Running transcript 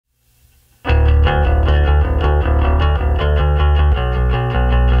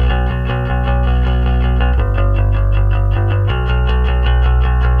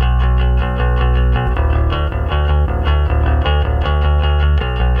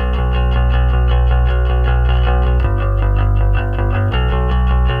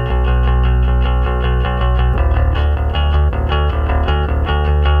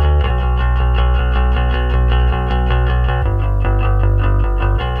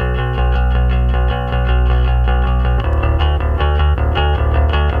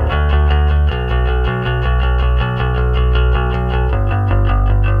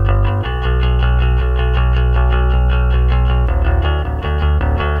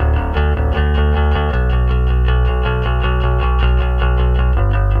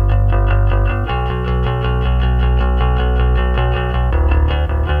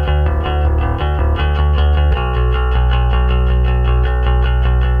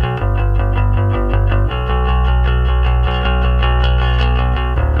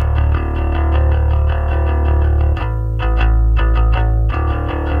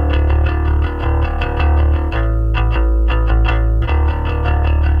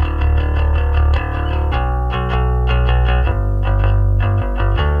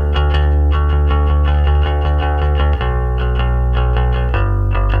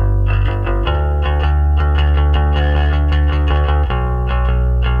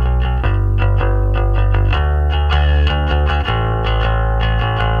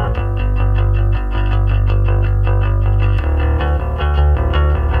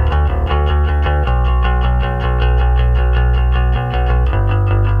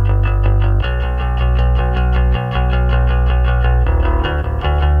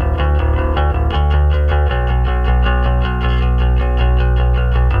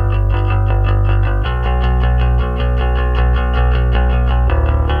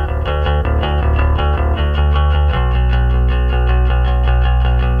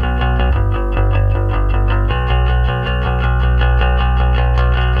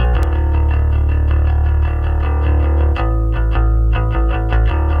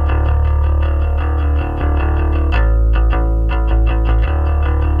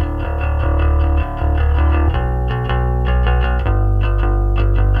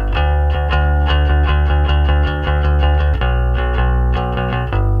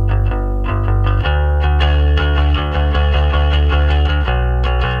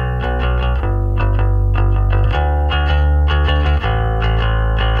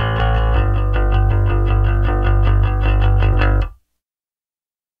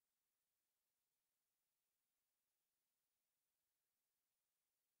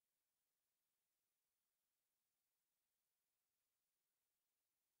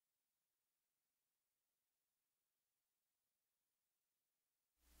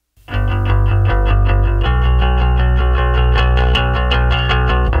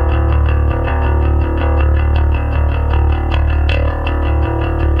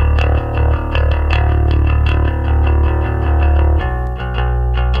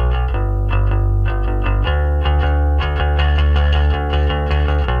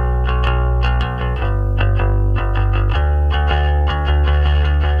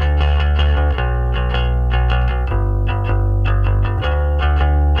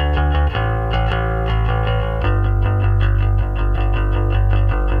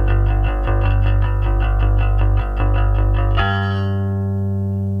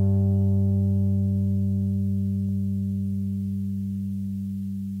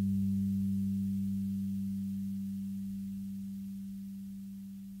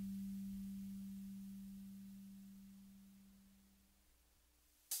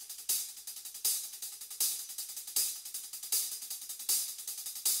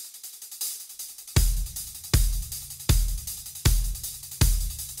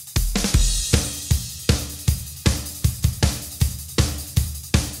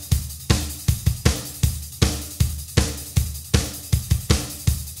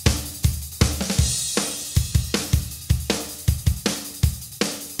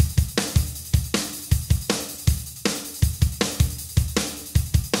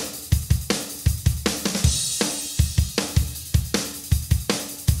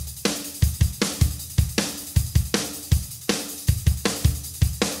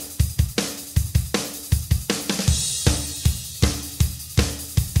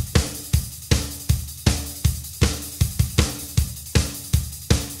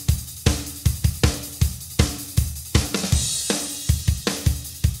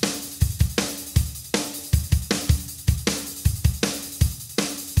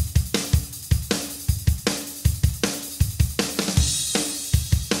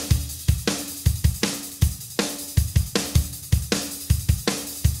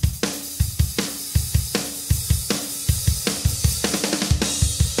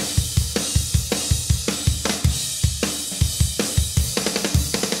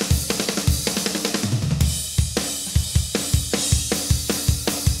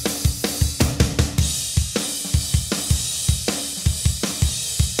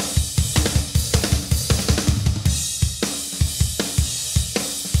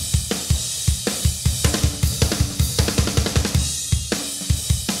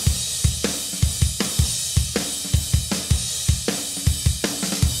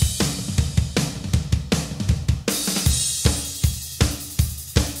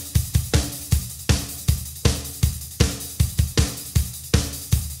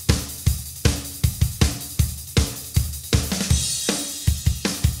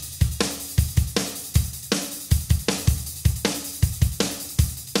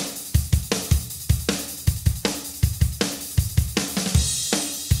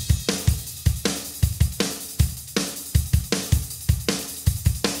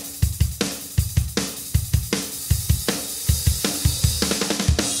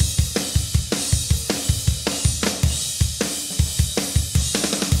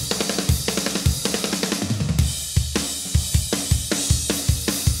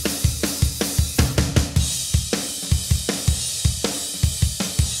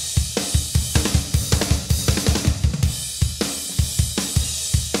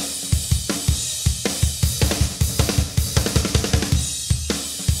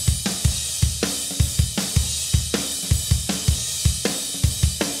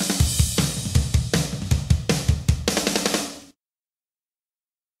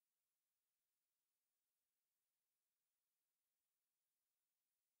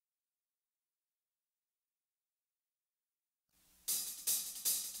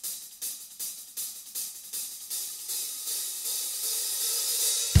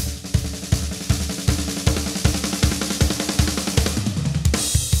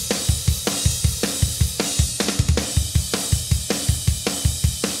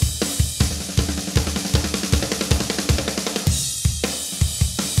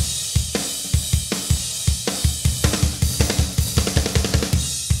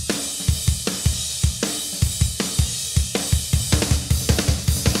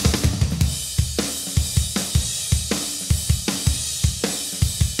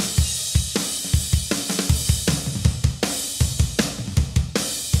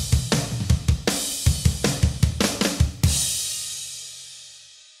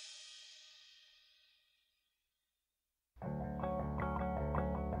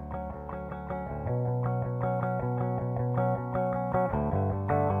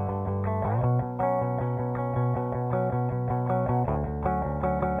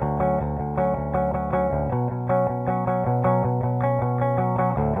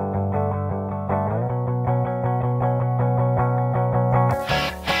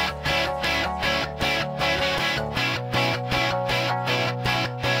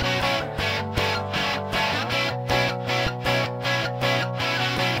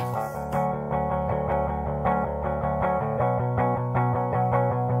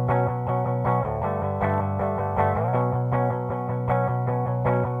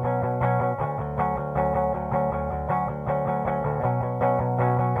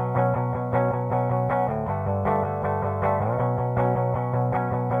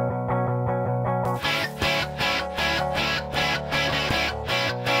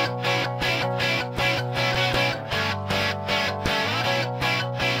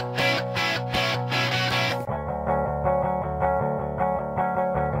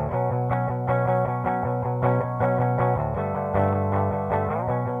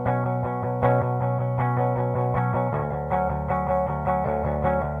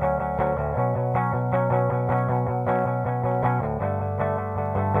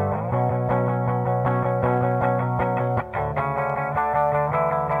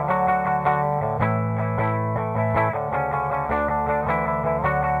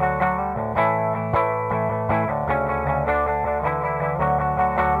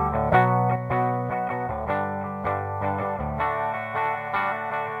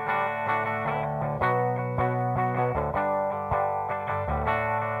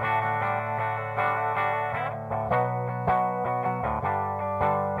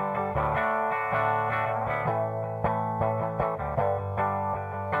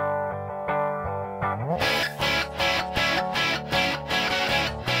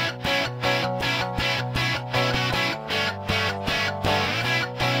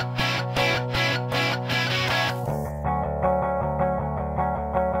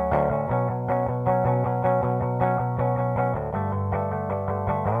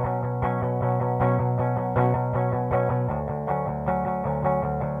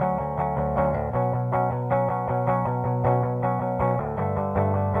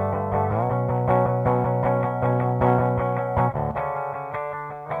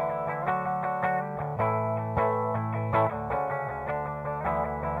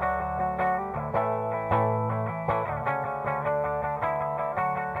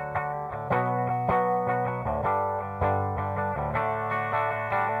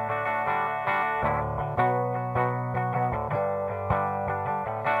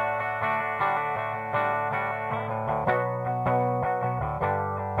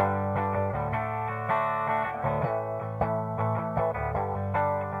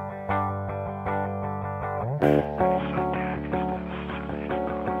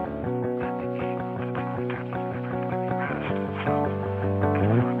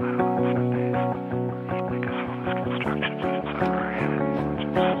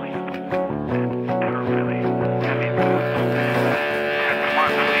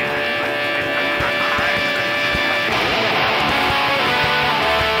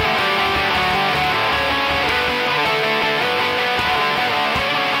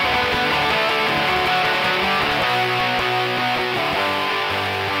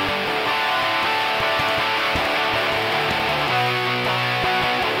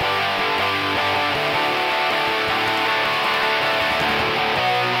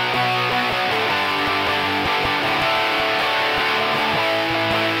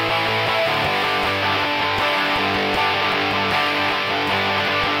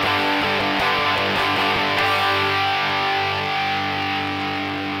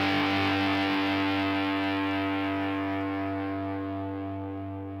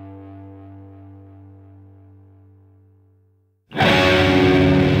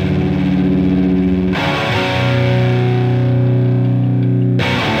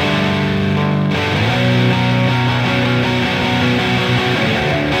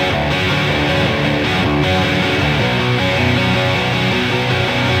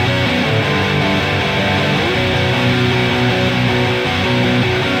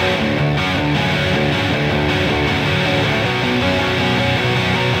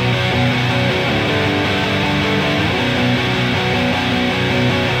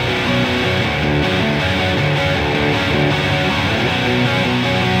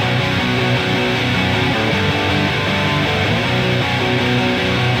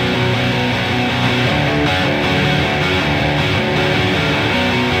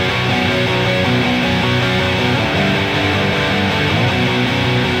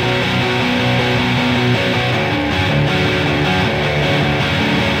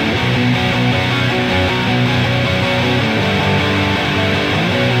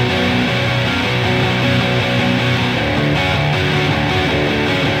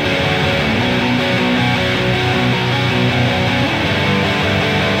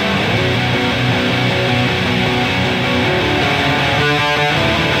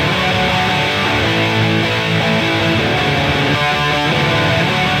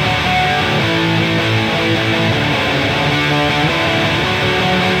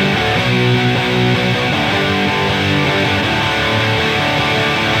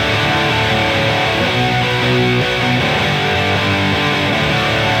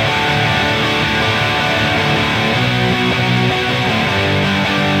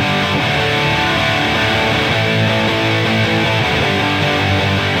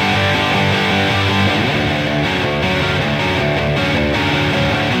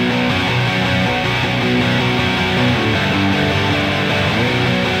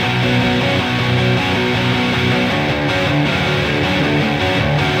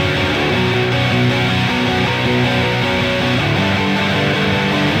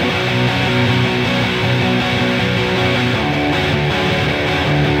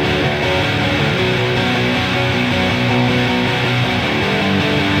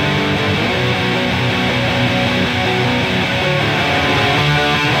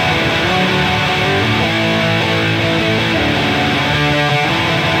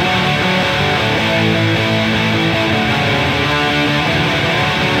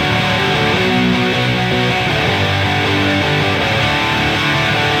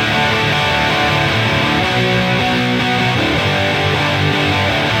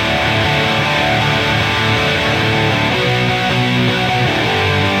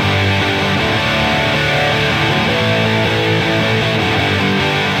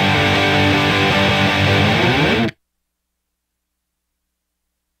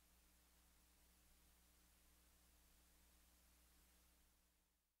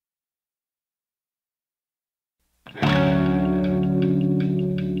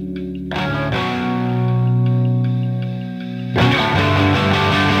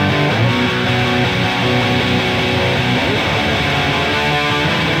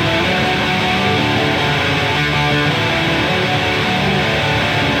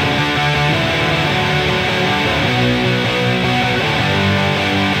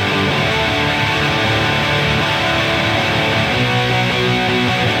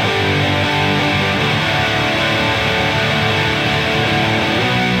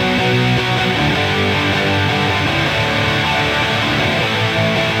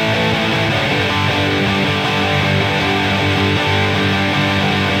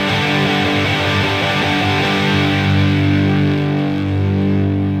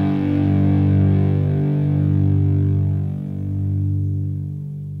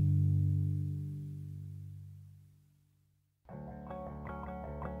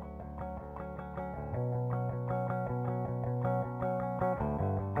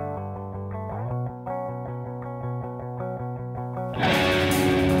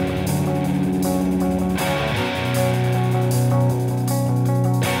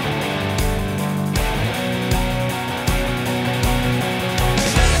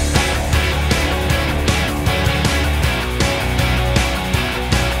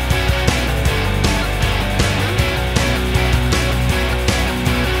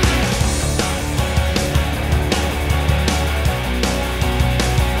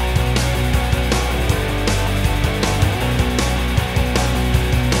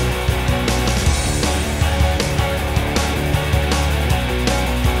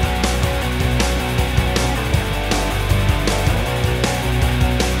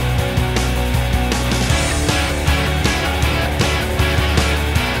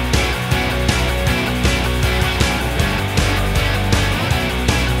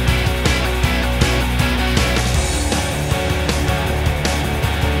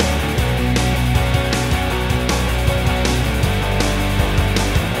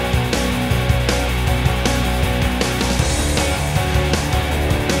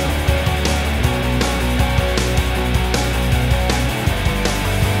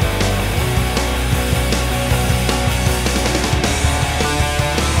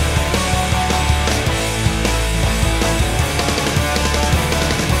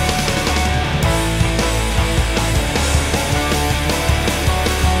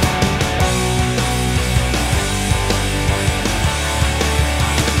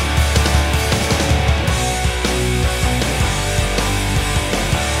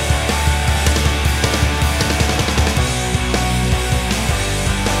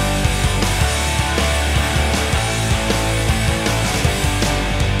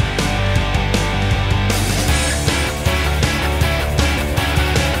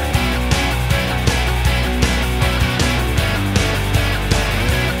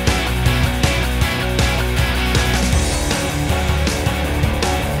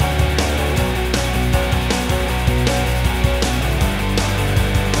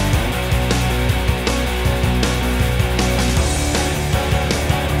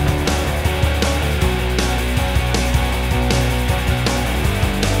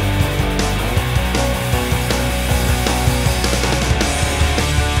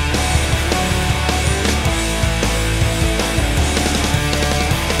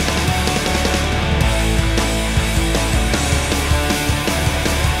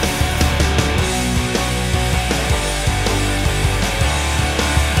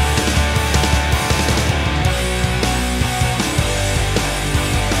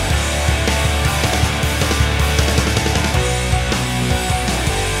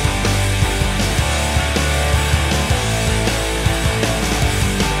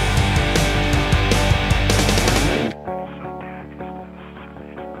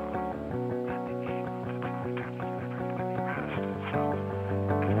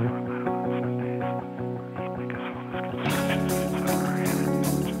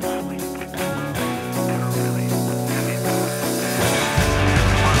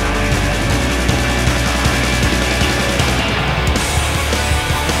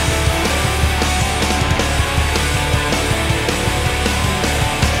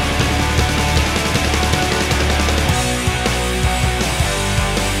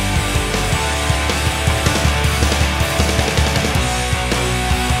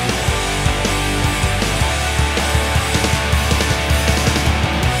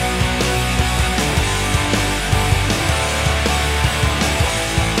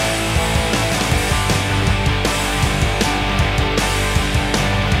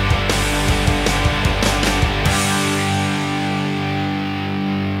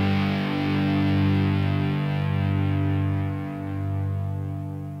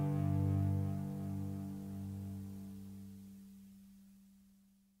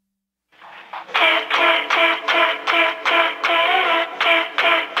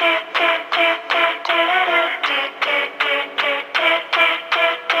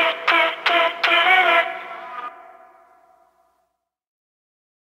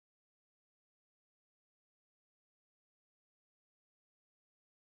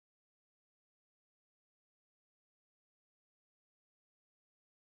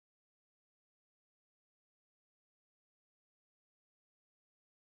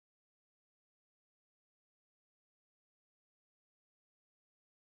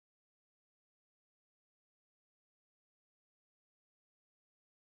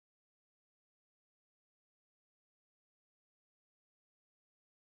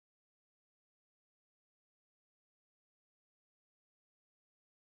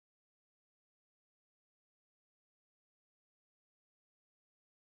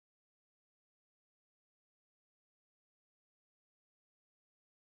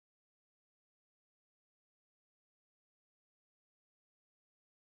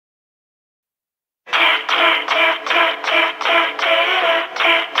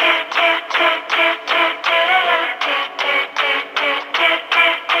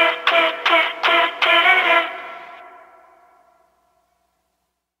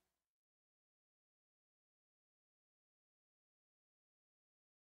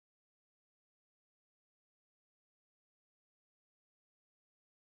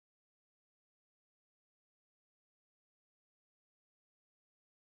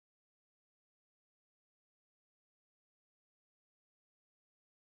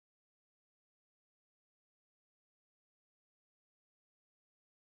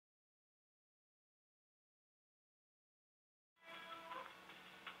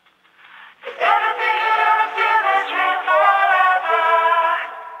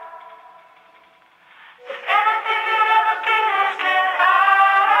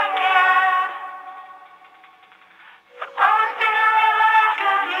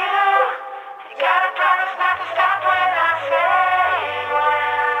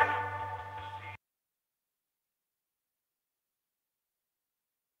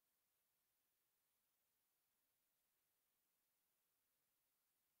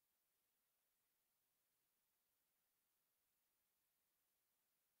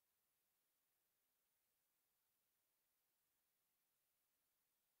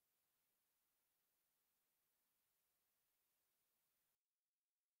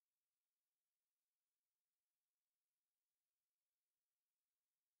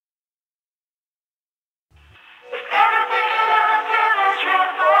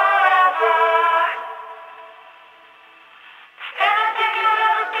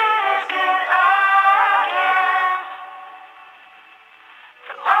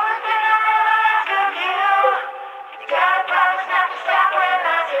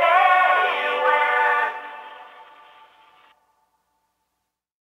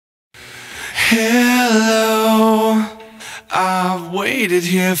Hello, I've waited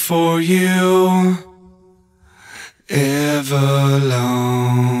here for you Everlong.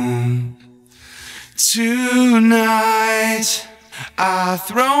 Tonight I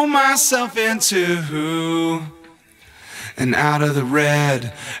throw myself into, and out of the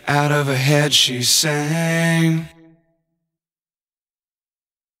red, out of her head she sang.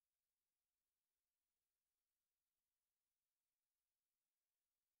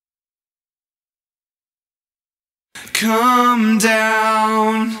 Come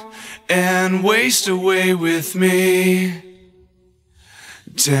down and waste away with me,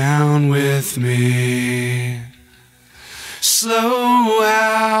 down with me. Slow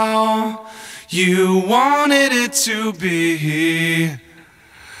how you wanted it to be.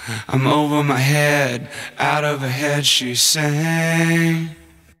 I'm over my head, out of her head she sang.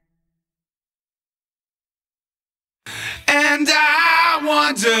 And I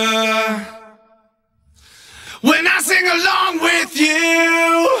wonder, when I sing along with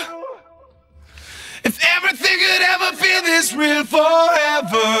you, if everything could ever feel this real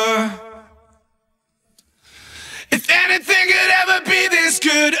forever. If anything could ever be this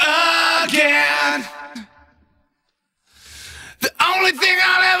good again. The only thing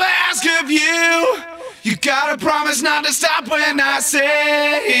I'll ever ask of you, you gotta promise not to stop when I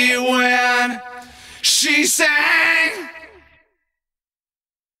say when she sang.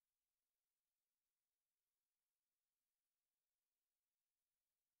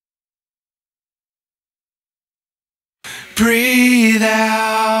 Breathe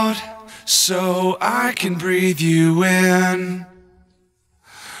out so I can breathe you in,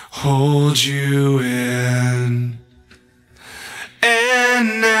 hold you in.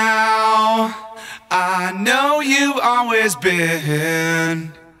 And now I know you've always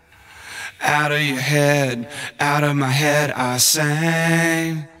been out of your head, out of my head I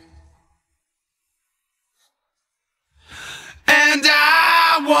sang. And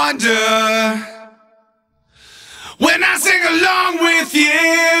I wonder, when I sing along with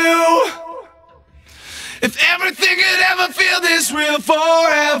you, if everything could ever feel this real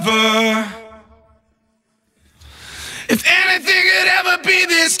forever. If anything could ever be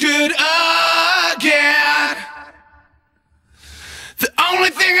this good again. The only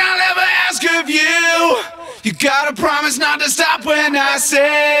thing I'll ever ask of you, you gotta promise not to stop when I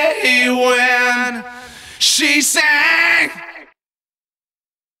say when she sang.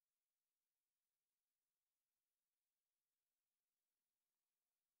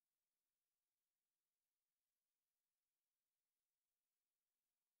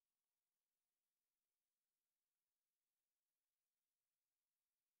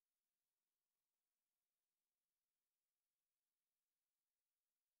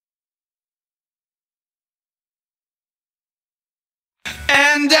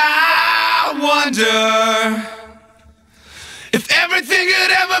 And I wonder, if everything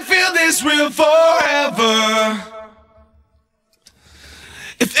could ever feel this real forever.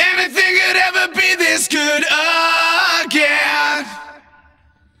 If anything could ever be this good again.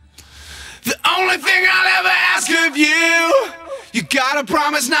 The only thing I'll ever ask of you, you gotta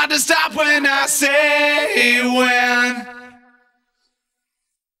promise not to stop when I say when.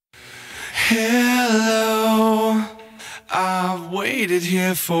 Hello, I've waited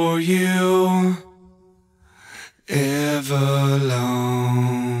here for you Everlong.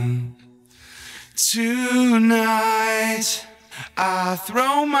 Tonight I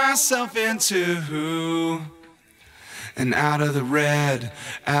throw myself into, and out of the red,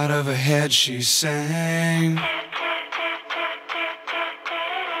 out of her head she sang.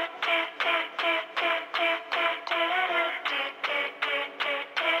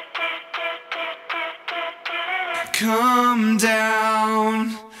 Come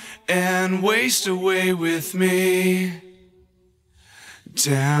down and waste away with me,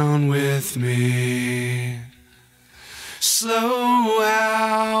 down with me. Slow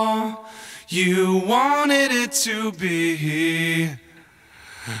how you wanted it to be.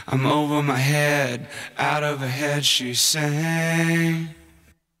 I'm over my head, out of her head she sang.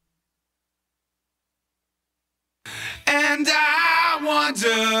 And I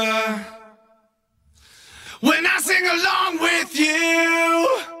wonder, when I sing along with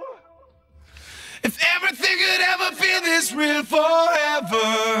you, if everything could ever feel this real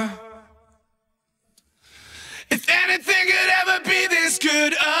forever. If anything could ever be this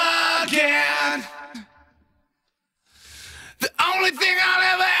good again. The only thing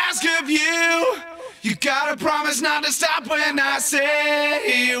I'll ever ask of you, you gotta promise not to stop when I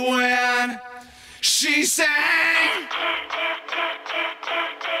say when she sang.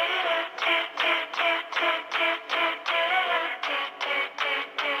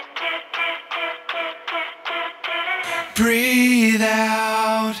 Breathe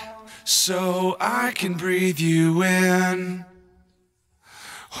out so I can breathe you in,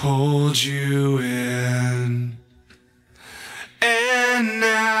 hold you in. And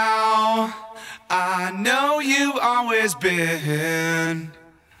now I know you've always been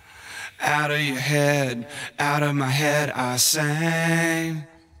out of your head, out of my head I sang.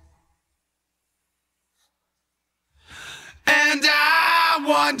 And I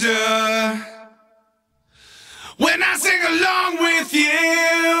wonder, when I sing along with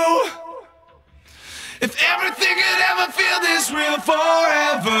you, if everything could ever feel this real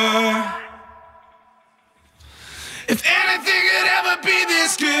forever. If anything could ever be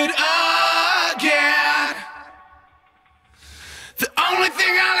this good again. The only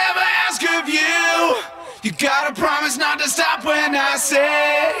thing I'll ever ask of you, you gotta promise not to stop when I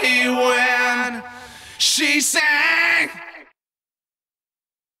say when. She sang.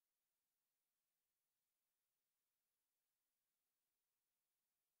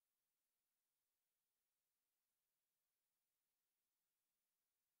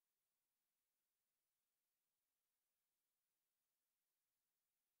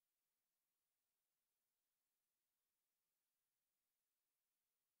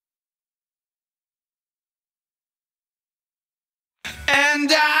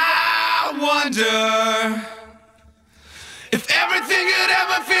 And I wonder if everything could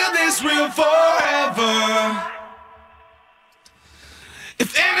ever feel this real forever.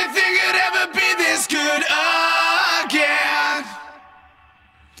 If anything could ever be this good again.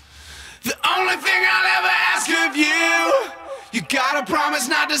 The only thing I'll ever ask of you, you gotta promise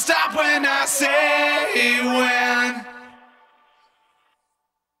not to stop when I say when.